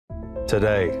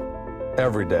Today,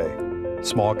 every day,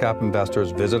 small cap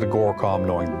investors visit Agoracom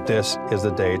knowing this is the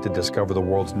day to discover the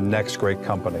world's next great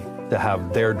company, to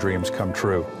have their dreams come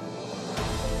true.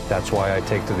 That's why I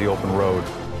take to the open road,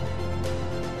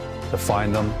 to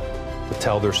find them, to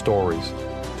tell their stories,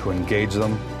 to engage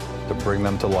them, to bring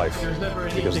them to life,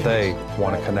 because they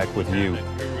want to connect with you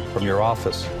from your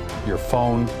office, your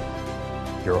phone,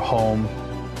 your home,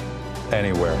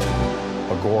 anywhere.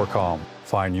 Agoracom,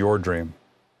 find your dream.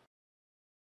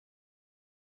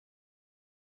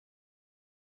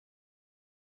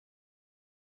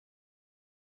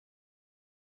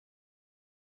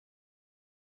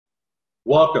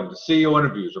 Welcome to CEO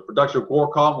Interviews, a production of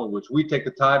Agoracom, in which we take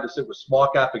the time to sit with small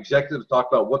cap executives to talk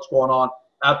about what's going on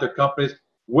at their companies.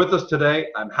 With us today,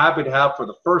 I'm happy to have for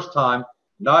the first time,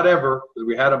 not ever, because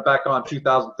we had him back on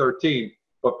 2013,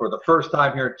 but for the first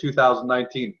time here in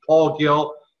 2019, Paul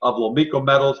Gill of Lomico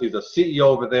Metals. He's a CEO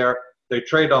over there. They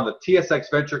trade on the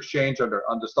TSX Venture Exchange under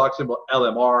stock symbol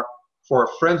LMR. For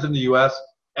our friends in the US,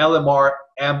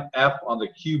 LMRMF on the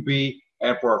QB.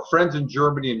 And for our friends in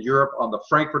Germany and Europe on the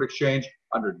Frankfurt Exchange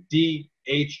under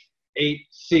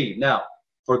DH8C. Now,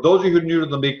 for those of you who are new to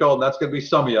Lomico, and that's going to be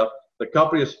some of you, the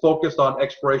company is focused on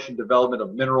exploration development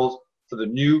of minerals for the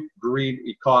new green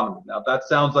economy. Now, that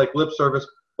sounds like lip service,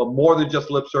 but more than just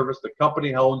lip service. The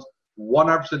company owns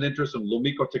 100% interest in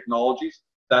Lomico Technologies.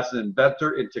 That's an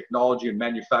inventor in technology and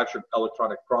manufacturing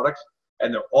electronic products.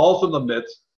 And they're also in the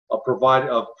midst of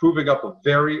proving up a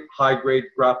very high-grade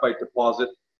graphite deposit.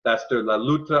 That's their La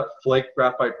Loutre flake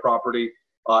graphite property.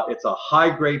 It's a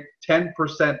high-grade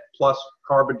 10% plus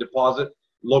carbon deposit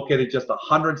located just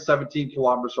 117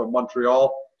 kilometers from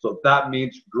Montreal. So that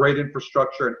means great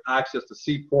infrastructure and access to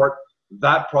seaport.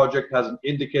 That project has an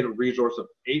indicated resource of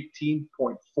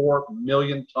 18.4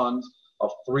 million tons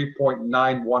of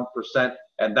 3.91%,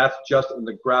 and that's just in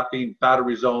the graphene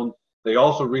battery zone. They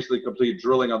also recently completed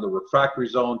drilling on the refractory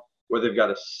zone, where they've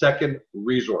got a second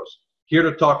resource. Here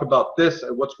to talk about this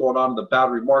and what's going on in the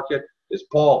battery market is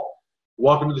Paul.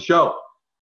 Welcome to the show.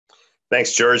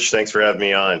 Thanks, George. Thanks for having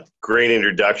me on. Great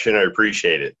introduction. I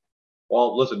appreciate it.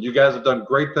 Well, listen, you guys have done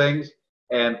great things.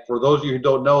 And for those of you who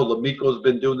don't know, Lomico has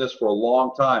been doing this for a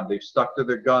long time. They've stuck to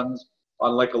their guns.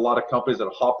 Unlike a lot of companies that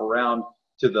hop around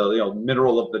to the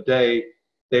mineral of the day,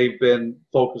 they've been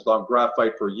focused on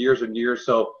graphite for years and years.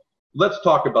 So let's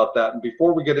talk about that. And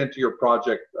before we get into your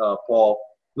project, Paul,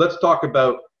 let's talk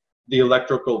about the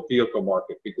electrical vehicle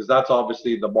market, because that's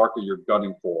obviously the market you're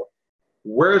gunning for.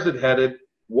 Where is it headed?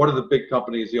 What are the big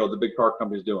companies, the big car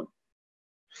companies doing?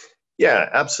 Yeah,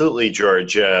 absolutely,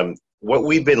 George. What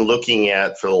we've been looking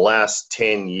at for the last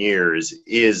 10 years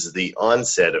is the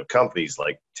onset of companies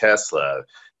like Tesla,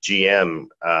 GM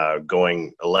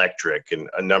going electric, and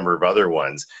a number of other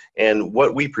ones. And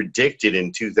what we predicted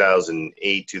in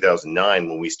 2008, 2009,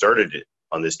 when we started it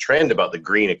on this trend about the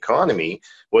green economy,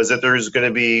 was that there's going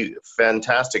to be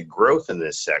fantastic growth in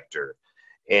this sector.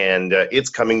 And it's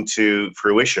coming to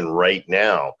fruition right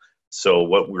now. So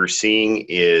what we're seeing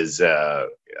is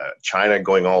China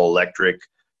going all electric,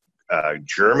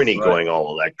 Germany going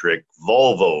all electric,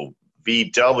 Volvo,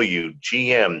 VW,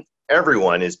 GM,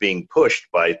 everyone is being pushed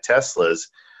by Tesla's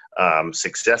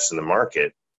success in the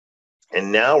market. And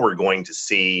now we're going to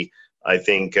see, I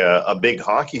think, a big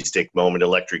hockey stick moment,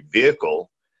 electric vehicle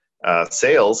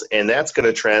sales, and that's going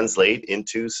to translate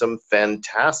into some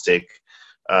fantastic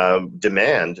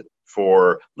demand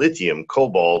for lithium,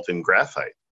 cobalt, and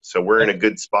graphite. So we're in a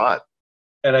good spot.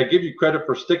 And I give you credit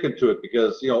for sticking to it,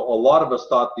 because a lot of us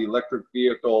thought the electric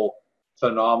vehicle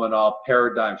phenomena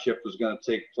paradigm shift was going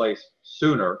to take place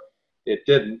sooner. It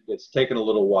didn't. It's taken a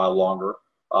little while longer,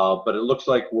 but it looks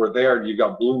like we're there. And you've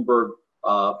got Bloomberg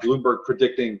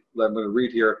predicting, I'm going to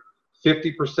read here,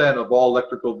 50% of all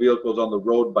electrical vehicles on the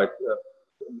road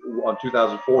on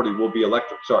 2040 will be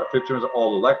electric. Sorry, 50% of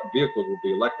all electric vehicles will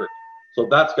be electric. So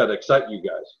that's got to excite you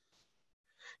guys.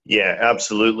 Yeah,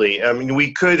 absolutely. I mean,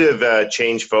 we could have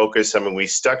changed focus. I mean, we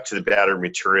stuck to the battery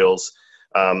materials.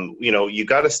 You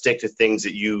got to stick to things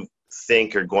that you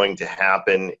think are going to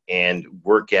happen and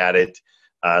work at it.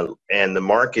 And the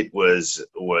market was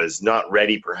not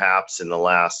ready, perhaps, in the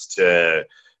last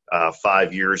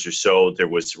 5 years or so. There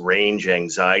was range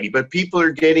anxiety, but people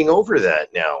are getting over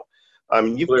that now.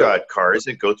 You've got cars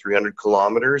that go 300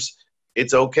 kilometers.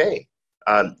 It's okay.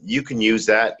 You can use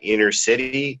that inner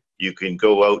city. You can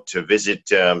go out to visit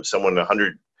someone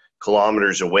 100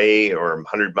 kilometers away or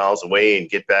 100 miles away and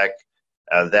get back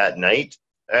that night.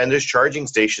 And there's charging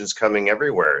stations coming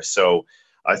everywhere. So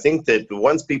I think that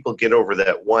once people get over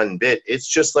that one bit, it's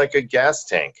just like a gas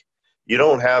tank. You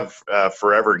don't have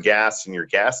forever gas in your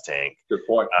gas tank. Good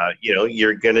point.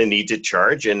 You're going to need to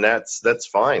charge, and that's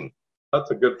fine.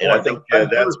 That's a good point. And I think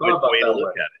I've never that's thought the about way to that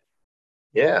look way. at it.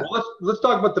 Yeah. Well, let's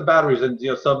talk about the batteries and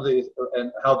some of these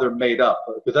and how they're made up,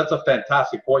 because that's a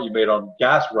fantastic point you made on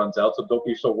gas runs out. So don't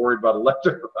be so worried about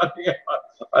electric running out.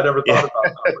 I never thought about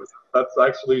that. That's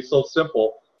actually so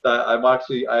simple that I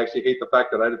actually hate the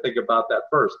fact that I didn't think about that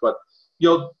first. But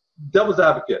devil's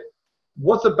advocate,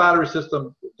 what's a battery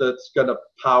system that's going to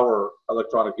power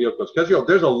electronic vehicles? Because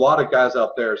there's a lot of guys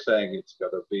out there saying it's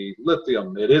going to be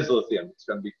lithium. It is lithium. It's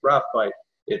going to be graphite.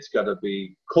 It's going to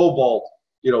be cobalt.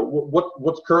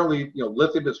 What's currently,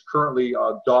 lithium is currently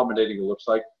dominating, it looks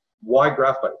like. Why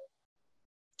graphite?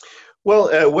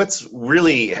 Well, what's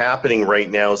really happening right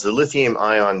now is the lithium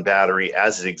ion battery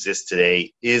as it exists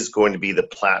today is going to be the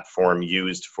platform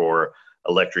used for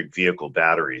electric vehicle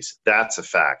batteries. That's a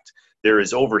fact. There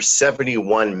is over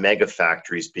 71 mega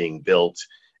factories being built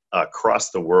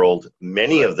across the world,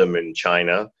 many of them in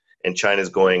China, and China's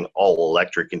going all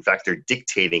electric. In fact, they're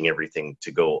dictating everything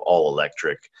to go all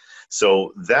electric.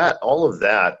 So all of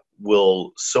that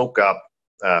will soak up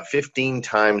 15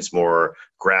 times more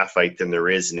graphite than there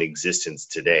is in existence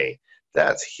today.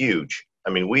 That's huge.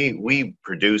 I mean, we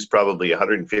produce probably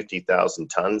 150,000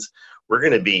 tons. We're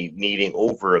going to be needing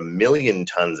over 1 million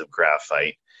tons of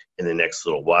graphite in the next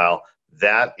little while.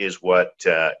 That is what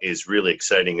is really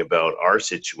exciting about our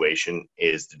situation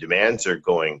is the demands are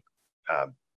going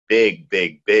big,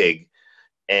 big, big,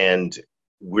 and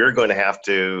we're going to have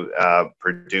to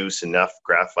produce enough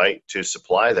graphite to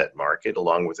supply that market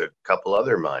along with a couple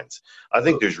other mines. I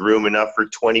think there's room enough for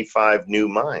 25 new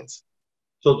mines.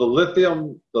 So the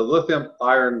lithium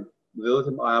ion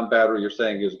battery you're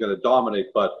saying is going to dominate,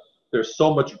 but there's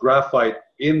so much graphite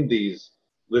in these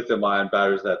lithium ion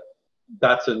batteries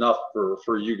that's enough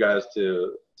for you guys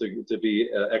to be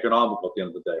economical at the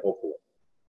end of the day, hopefully.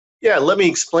 Yeah, let me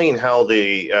explain how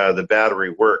the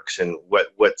battery works and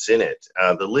what's in it.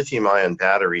 The lithium-ion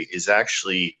battery is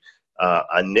actually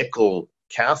a nickel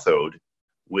cathode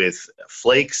with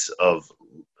flakes of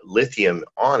lithium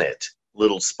on it,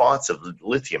 little spots of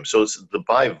lithium. So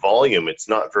by volume, it's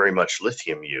not very much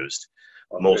lithium used.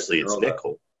 Okay, mostly it's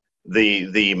nickel.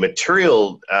 The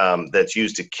material that's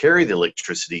used to carry the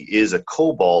electricity is a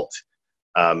cobalt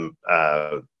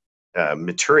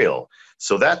material.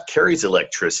 So that carries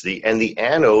electricity, and the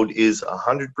anode is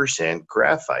 100%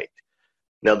 graphite.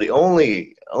 Now, the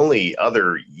only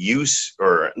other use,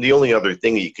 or the only other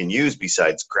thing that you can use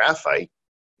besides graphite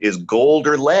is gold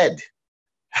or lead.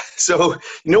 So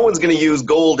no one's going to use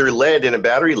gold or lead in a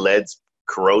battery. Lead's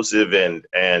corrosive and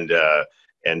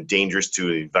dangerous to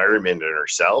the environment and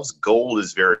ourselves. Gold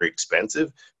is very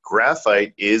expensive.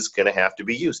 Graphite is going to have to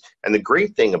be used. And the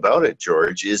great thing about it,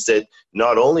 George, is that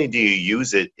not only do you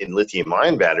use it in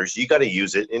lithium-ion batteries, you got to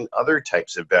use it in other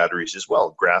types of batteries as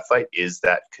well. Graphite is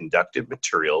that conductive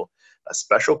material, a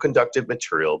special conductive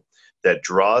material that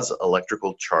draws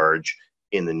electrical charge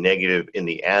in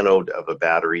the anode of a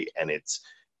battery, and it's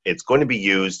going to be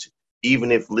used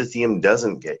even if lithium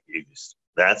doesn't get used.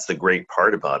 That's the great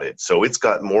part about it. So it's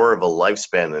got more of a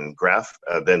lifespan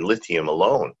than lithium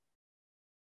alone.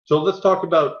 So let's talk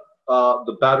about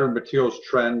the battery materials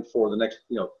trend for the next,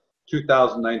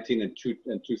 2019 and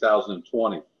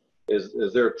 2020.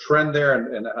 Is there a trend there,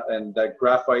 and that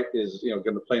graphite is,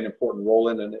 going to play an important role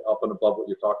in and up and above what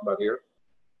you're talking about here?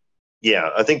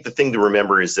 Yeah, I think the thing to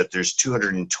remember is that there's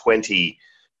 220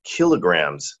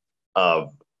 kilograms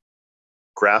of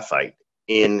graphite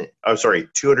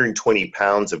 220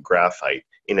 pounds of graphite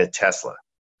in a Tesla.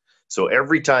 So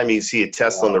every time you see a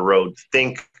Tesla on the road,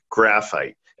 think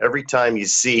graphite. Every time you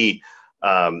see,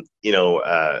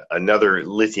 another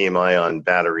lithium-ion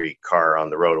battery car on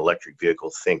the road, electric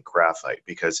vehicle, think graphite,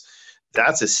 because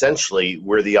that's essentially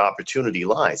where the opportunity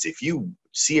lies. If you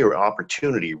see an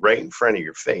opportunity right in front of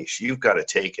your face, you've got to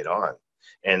take it on.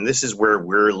 And this is where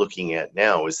we're looking at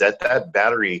now, is that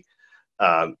battery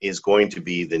is going to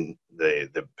be the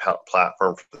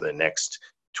platform for the next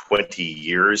 20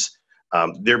 years.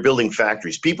 They're building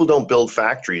factories. People don't build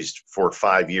factories for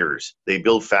 5 years. They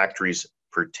build factories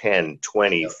for 10,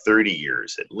 20, 30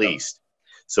 years at least.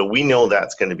 So we know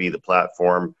that's going to be the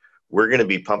platform. We're going to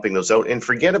be pumping those out. And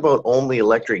forget about only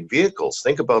electric vehicles.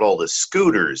 Think about all the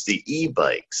scooters, the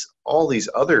e-bikes, all these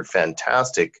other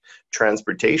fantastic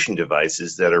transportation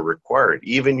devices that are required.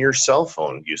 Even your cell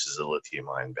phone uses a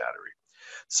lithium-ion battery.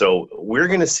 So we're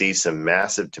going to see some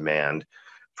massive demand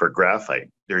for graphite.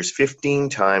 There's 15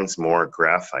 times more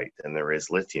graphite than there is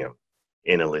lithium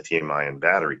in a lithium-ion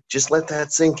battery. Just let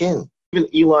that sink in. Even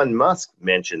Elon Musk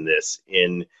mentioned this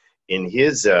in in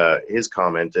his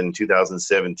comment in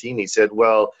 2017, he said,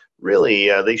 well, really,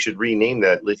 they should rename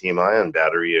that lithium-ion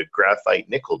battery a graphite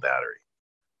nickel battery.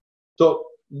 So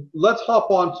let's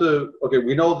hop on to, okay,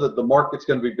 we know that the market's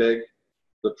going to be big.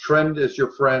 The trend is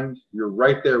your friend. You're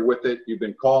right there with it. You've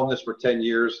been calling this for 10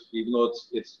 years, even though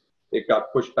it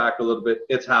got pushed back a little bit.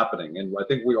 It's happening, and I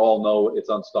think we all know it's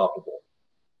unstoppable.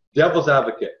 Devil's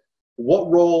advocate,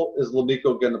 what role is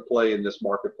L'Amico going to play in this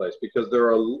marketplace? Because there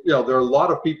are a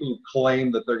lot of people who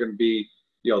claim that they're going to be,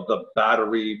 the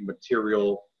battery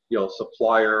material,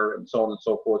 supplier and so on and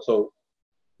so forth. So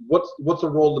what's the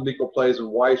role L'Amico plays, and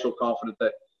why are you so confident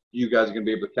that you guys are going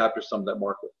to be able to capture some of that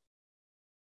market?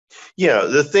 Yeah,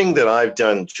 the thing that I've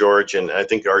done, George, and I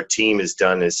think our team has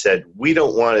done, is said we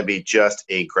don't want to be just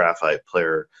a graphite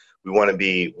player. We want to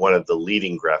be one of the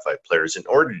leading graphite players. In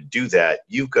order to do that,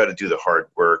 you've got to do the hard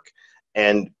work.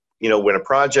 And when a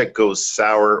project goes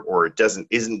sour or it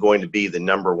isn't going to be the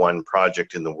 #1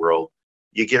 project in the world,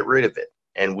 you get rid of it.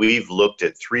 And we've looked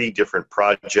at 3 different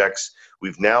projects.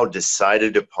 We've now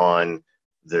decided upon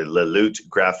the La Lutte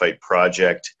graphite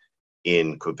project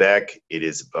in Quebec. It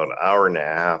is about an hour and a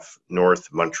half north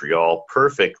of Montreal,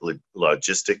 perfect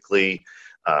logistically.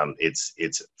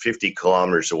 It's 50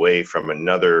 kilometers away from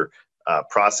another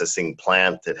processing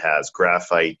plant that has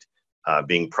graphite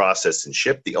being processed and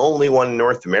shipped, the only one in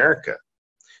North America.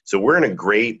 So we're in a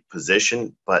great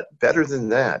position, but better than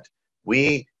that,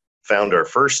 we found our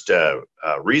first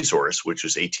resource, which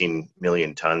was 18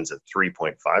 million tons at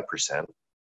 3.5%.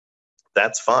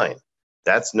 That's fine.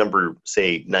 That's number,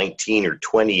 say, 19 or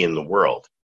 20 in the world.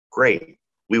 Great.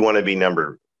 We want to be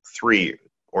number 3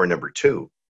 or number 2.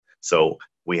 So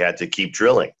we had to keep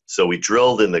drilling. So we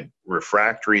drilled in the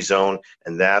refractory zone,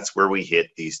 and that's where we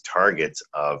hit these targets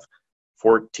of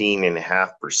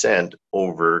 14.5%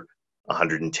 over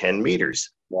 110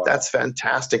 meters. Wow. That's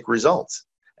fantastic results.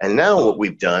 And now what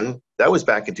we've done, that was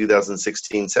back in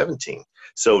 2016-17.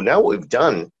 So now what we've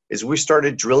done is we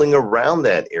started drilling around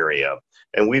that area,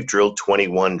 and we've drilled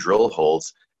 21 drill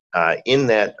holes in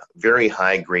that very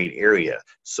high grade area.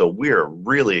 So we're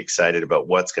really excited about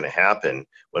what's going to happen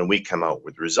when we come out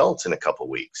with results in a couple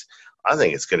weeks. I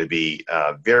think it's going to be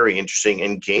very interesting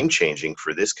and game changing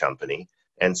for this company,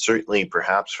 and certainly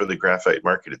perhaps for the graphite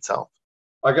market itself.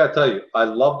 I got to tell you, I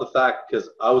love the fact, because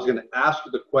I was going to ask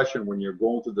you the question when you're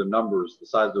going through the numbers, the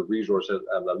size of the resource at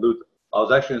La Lutte. I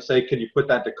was actually going to say, can you put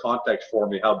that into context for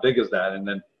me? How big is that? And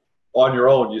then on your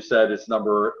own, you said it's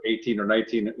number 18 or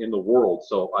 19 in the world.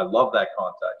 So I love that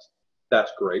context.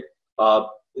 That's great.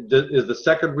 Is the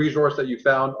second resource that you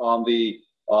found in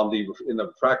the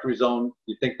refractory zone,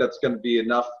 you think that's going to be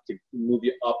enough to move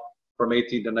you up from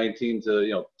 18 to 19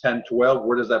 to 10, 12?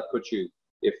 Where does that put you?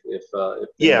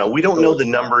 Yeah, we don't know the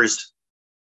numbers.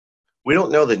 We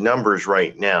don't know the numbers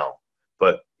right now,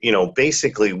 but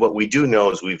basically what we do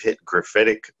know is we've hit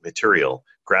graphite material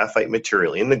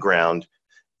in the ground,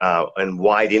 and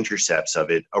wide intercepts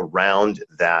of it around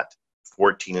that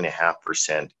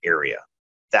 14.5% area.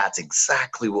 That's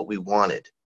exactly what we wanted.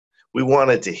 We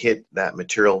wanted to hit that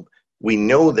material. We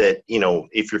know that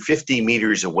if you're 50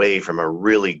 meters away from a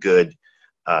really good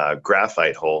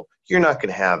graphite hole, you're not going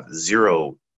to have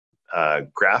zero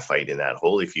graphite in that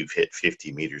hole if you've hit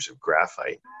 50 meters of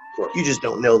graphite. You just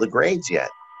don't know the grades yet.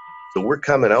 So we're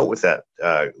coming out with that,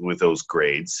 with those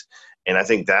grades, and I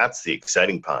think that's the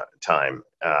exciting time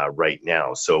right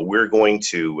now. So we're going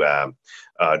to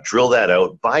drill that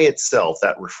out by itself.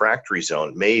 That refractory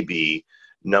zone may be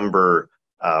number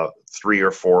 3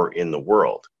 or 4 in the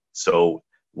world. So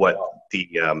what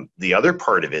the other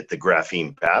part of it, the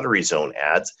graphene battery zone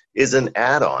adds, is an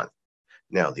add-on.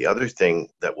 Now, the other thing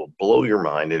that will blow your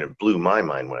mind, and it blew my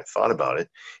mind when I thought about it,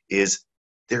 is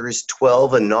there is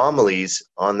 12 anomalies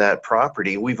on that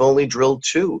property. We've only drilled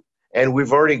 2, and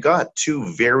we've already got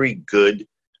 2 very good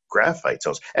graphite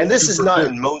zones. And this is not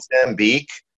in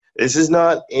Mozambique. This is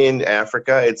not in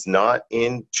Africa. It's not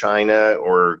in China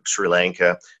or Sri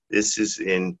Lanka. This is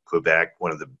in Quebec,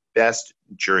 one of the best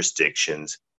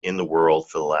jurisdictions in the world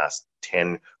for the last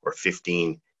 10 or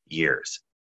 15 years.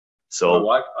 So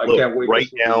I can't wait right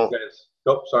now.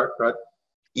 Oh, sorry, Fred.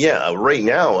 Yeah, right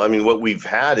now, I mean, what we've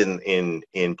had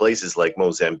in places like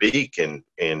Mozambique and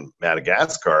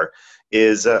Madagascar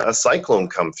is a cyclone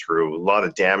come through, a lot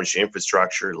of damaged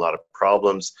infrastructure, a lot of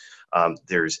problems.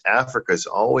 Africa's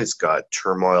always got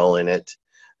turmoil in it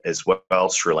as well.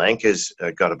 Sri Lanka's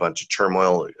got a bunch of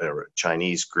turmoil.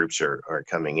 Chinese groups are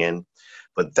coming in,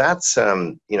 but that's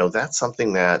that's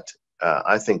something that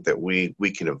I think that we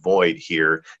can avoid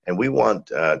here, and we want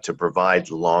to provide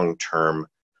long-term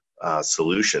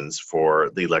solutions for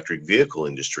the electric vehicle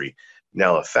industry.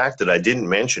 Now, a fact that I didn't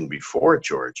mention before,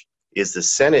 George, is the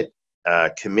Senate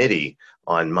Committee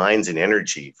on Mines and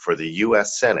Energy for the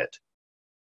U.S. Senate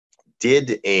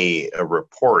did a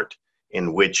report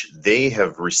in which they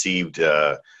have received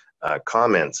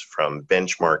comments from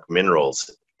Benchmark Minerals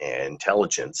and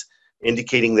Intelligence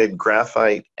indicating that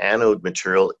graphite anode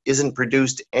material isn't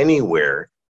produced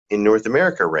anywhere in North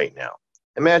America right now.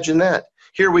 Imagine that.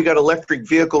 Here we got electric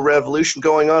vehicle revolution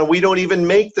going on. We don't even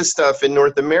make the stuff in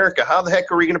North America. How the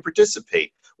heck are we going to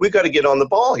participate? We've got to get on the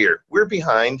ball here. We're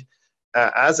behind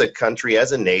as a country,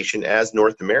 as a nation, as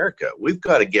North America. We've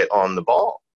got to get on the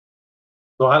ball.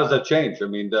 So how does that change? I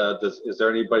mean, is there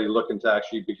anybody looking to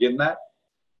actually begin that?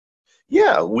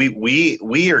 Yeah,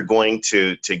 we are going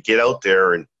to get out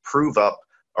there and prove up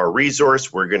our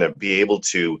resource. We're going to be able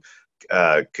to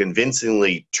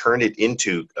convincingly turn it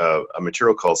into a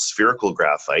material called spherical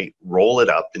graphite, roll it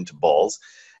up into balls,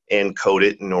 and coat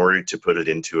it in order to put it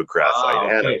into a graphite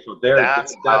anode. So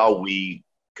that's how we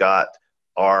got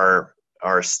our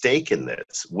stake in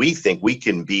this. We think we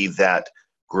can be that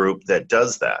group that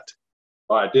does that.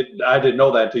 Oh, I didn't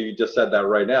know that until you just said that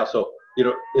right now. So, you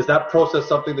know, is that process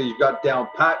something that you've got down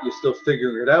pat? You're still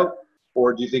figuring it out,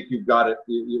 or do you think you've got it?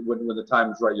 When the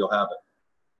time is right, you'll have it.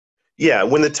 Yeah,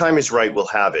 when the time is right, we'll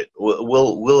have it.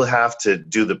 We'll have to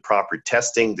do the proper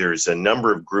testing. There's a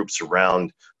number of groups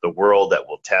around the world that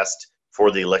will test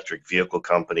for the electric vehicle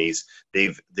companies.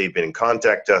 They've been in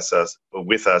contact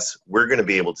with us. We're going to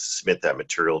be able to submit that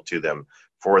material to them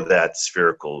for that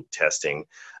spherical testing.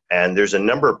 And there's a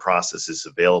number of processes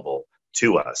available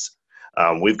to us.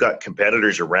 We've got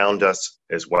competitors around us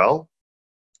as well.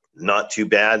 Not too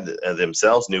bad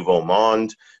themselves. Nouveau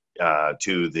Monde,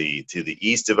 to the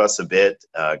east of us a bit,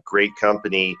 great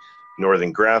company.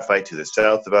 Northern Graphite to the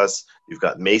south of us. You've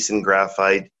got Mason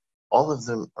Graphite. All of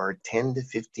them are 10 to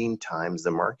 15 times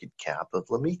the market cap of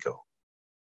Lamico.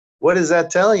 What does that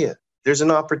tell you? There's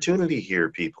an opportunity here,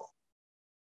 people.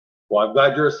 Well, I'm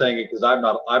glad you're saying it, because I'm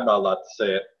not allowed to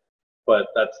say it, but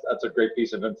that's a great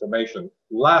piece of information.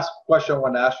 Last question I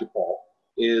want to ask you, Paul,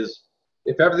 is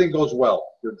if everything goes well,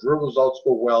 your drill results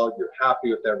go well, you're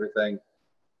happy with everything,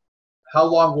 how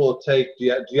long will it take? Do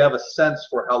you have a sense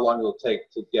for how long it will take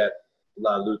to get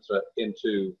La Loutre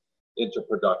into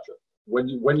production? When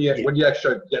you actually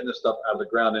start getting this stuff out of the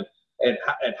ground, and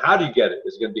how do you get it?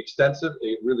 Is it going to be extensive?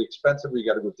 Really expensive? You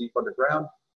got to go deep underground,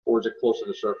 or is it close to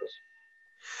the surface?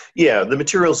 Yeah, the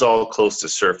material's all close to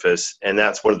surface, and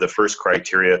that's one of the first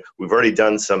criteria. We've already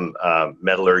done some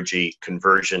metallurgy,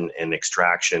 conversion, and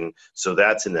extraction, so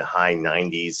that's in the high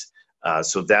 90s.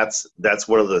 So that's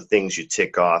one of the things you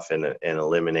tick off and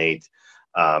eliminate.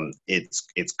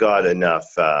 It's got enough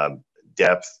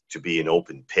depth to be an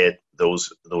open pit.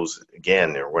 Those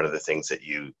again are one of the things that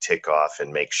you tick off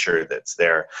and make sure that's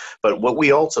there. But what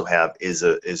we also have is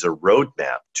a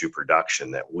roadmap to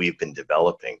production that we've been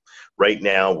developing. Right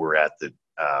now we're at the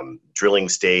drilling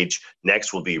stage.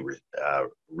 Next will be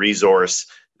resource,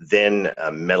 then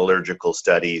metallurgical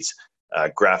studies,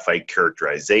 graphite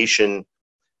characterization,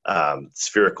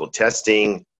 spherical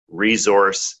testing,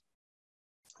 resource.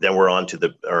 Then we're on to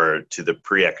the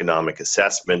pre-economic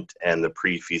assessment and the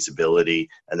pre-feasibility,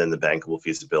 and then the bankable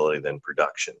feasibility, then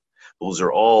production. Those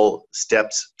are all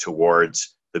steps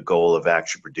towards the goal of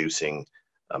actually producing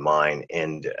a mine.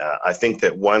 And I think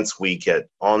that once we get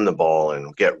on the ball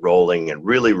and get rolling and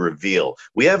really reveal,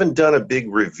 we haven't done a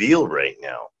big reveal right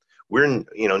now.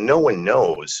 No one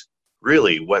knows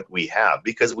really what we have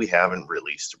because we haven't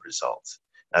released the results.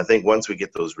 I think once we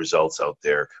get those results out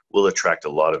there, we'll attract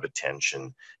a lot of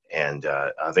attention. And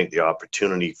I think the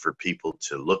opportunity for people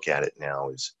to look at it now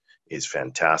is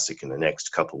fantastic in the next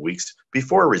couple of weeks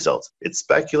before results. It's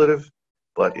speculative,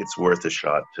 but it's worth a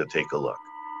shot to take a look.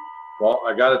 Well,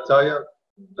 I got to tell you,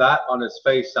 that on its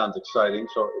face sounds exciting.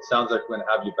 So it sounds like we're going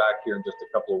to have you back here in just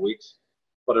a couple of weeks.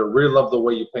 But I really love the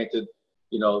way you painted,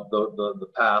 the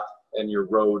path and your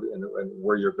road and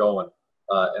where you're going.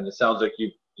 And it sounds like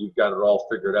you've got it all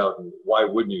figured out, and why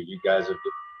wouldn't you? You guys have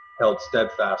held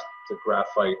steadfast to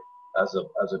graphite as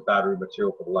a battery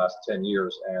material for the last 10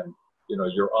 years, and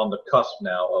you're on the cusp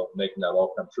now of making that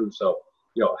all come true. So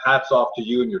hats off to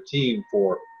you and your team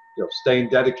for staying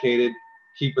dedicated,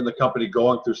 keeping the company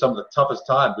going through some of the toughest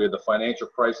times. We had the financial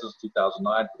crisis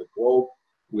 2009 for the globe.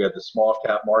 We had the small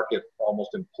cap market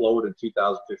almost implode in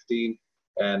 2015.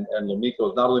 And Lamico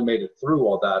has not only made it through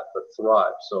all that, but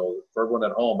thrived. So for everyone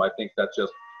at home, I think that's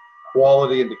just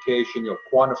quality indication,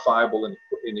 quantifiable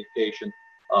indication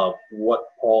of what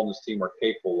Paul and his team are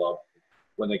capable of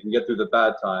when they can get through the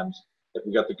bad times. If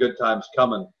we got the good times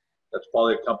coming, that's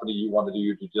probably a company you want to do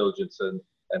your due diligence and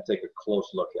take a close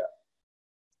look at.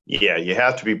 Yeah, you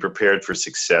have to be prepared for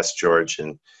success, George.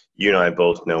 And you and I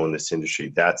both know in this industry,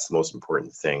 that's the most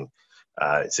important thing.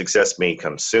 Success may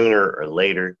come sooner or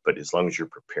later, but as long as you're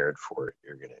prepared for it,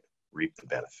 you're going to reap the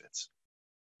benefits.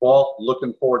 Paul,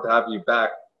 looking forward to having you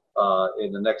back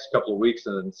in the next couple of weeks,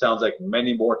 and it sounds like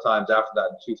many more times after that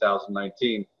in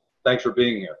 2019. Thanks for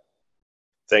being here.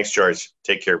 Thanks, George.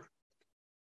 Take care.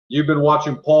 You've been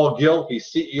watching Paul Gill.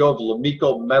 He's CEO of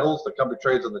Lamico Metals. The company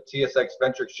trades on the TSX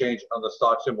Venture Exchange under the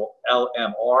stock symbol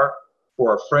LMR.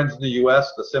 For our friends in the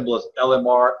US, the symbol is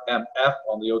LMRMF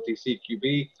on the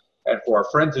OTCQB. And for our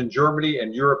friends in Germany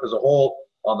and Europe as a whole,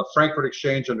 on the Frankfurt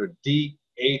Exchange under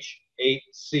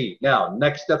DH8C. Now,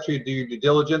 next steps for you to do your due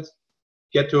diligence,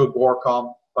 get to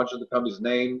Agoracom, punch in the company's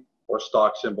name or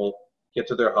stock symbol, get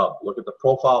to their hub. Look at the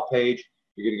profile page.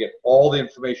 You're going to get all the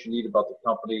information you need about the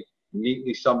company,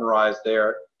 neatly summarized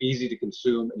there, easy to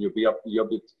consume, and you'll be up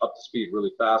to speed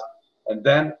really fast. And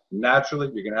then, naturally,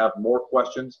 you're going to have more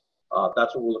questions.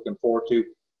 That's what we're looking forward to.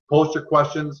 Post your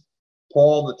questions.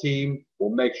 Paul and the team will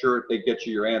make sure they get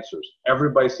you your answers.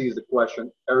 Everybody sees the question.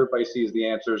 Everybody sees the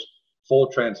answers. Full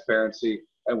transparency,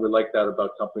 and we like that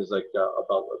about companies like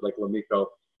Lamico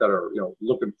that are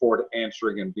looking forward to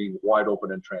answering and being wide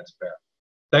open and transparent.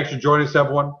 Thanks for joining us,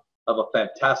 everyone. Have a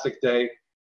fantastic day.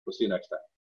 We'll see you next time.